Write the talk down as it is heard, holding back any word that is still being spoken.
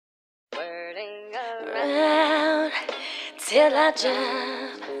round till I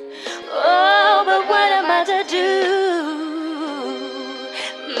jump. Oh, but what am I to do?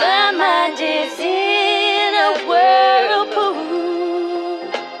 My mind is in a whirlpool.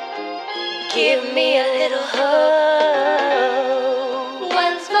 Give me a little hope.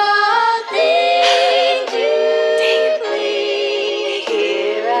 One small thing deeply.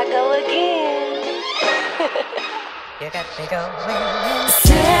 Here I go again. You got me going.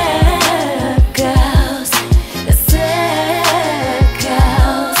 Circles,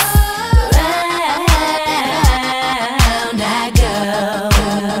 circles, round I go.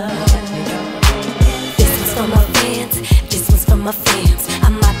 This one's for my fans, this one's for my fans. I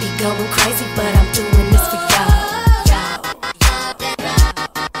might be going crazy, but I'm doing this for y'all.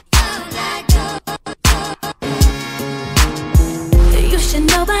 You should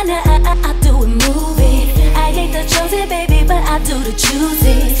know by now I do it moving. I ain't the chosen baby, but I do the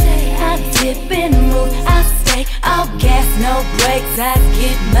choosing. I dip and move, I stay all gas, no brakes, I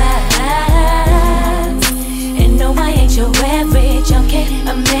get mine. And no, I ain't your average, you can't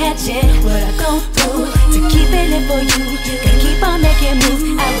imagine what I go through to keep it lit for you. Gotta keep on making moves,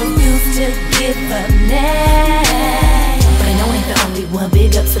 I refuse to give up now. But I know I ain't the only one,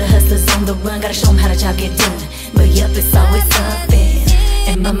 big ups to the hustlers on the run. Gotta show them how the job get done, but yup, it's always something.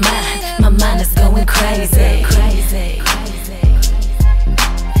 And my mind is going crazy.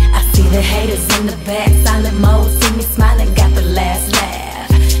 I see the haters in the back, silent mode, see me smiling, got the last laugh.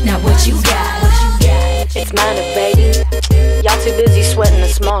 Now what you got? It's minor, baby. Y'all too busy sweating the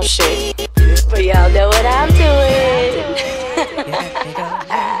small shit, but y'all know what I'm doing.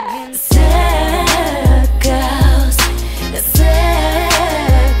 Circles,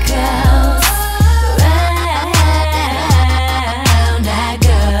 circles, round I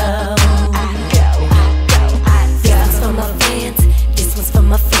go. This one's for my fans, this one's for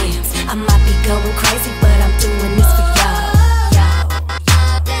my fans. I might be going crazy, but I'm doing this for y'all.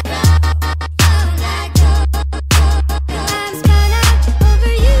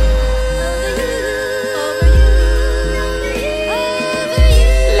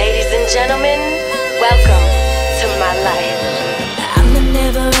 Gentlemen, welcome to my life. I'm a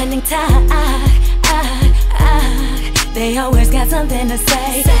never-ending tide. They always got something to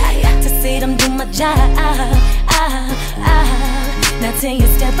say. I got to see them do my job. Now till you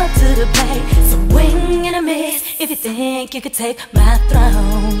step up to the plate, swing and a miss. If you think you could take my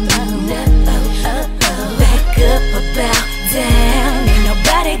throne, back up or bow down. Ain't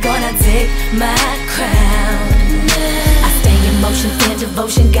nobody gonna take my crown. I stay in motion, fan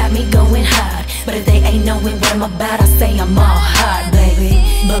devotion got me going hard. But if they ain't knowing what I'm about, I say I'm all heart, baby.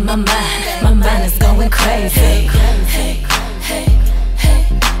 But my mind is going crazy.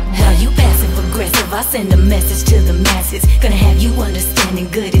 While you passive aggressive, I send a message to the masses. Gonna have you understanding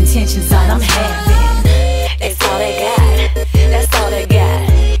good intentions, all I'm having. It's all they got, that's all they got.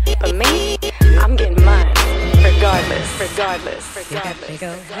 But me, I'm getting mine, regardless. Circles,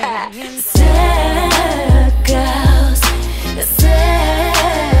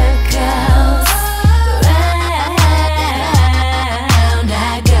 circles, round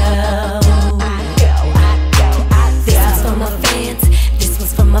I go. This one's for my fans, this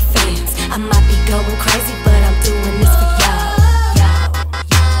one's for my fans. I might be going crazy, but I'm doing this for y'all.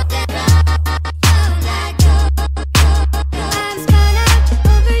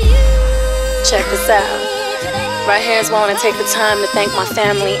 Check this out. Right here is why I want to take the time to thank my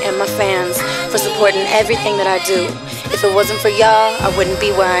family and my fans for supporting everything that I do. If it wasn't for y'all, I wouldn't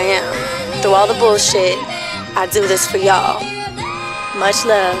be where I am. Through all the bullshit, I do this for y'all. Much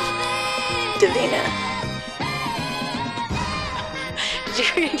love, Davina.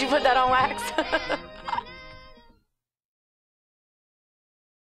 Did you put that on wax?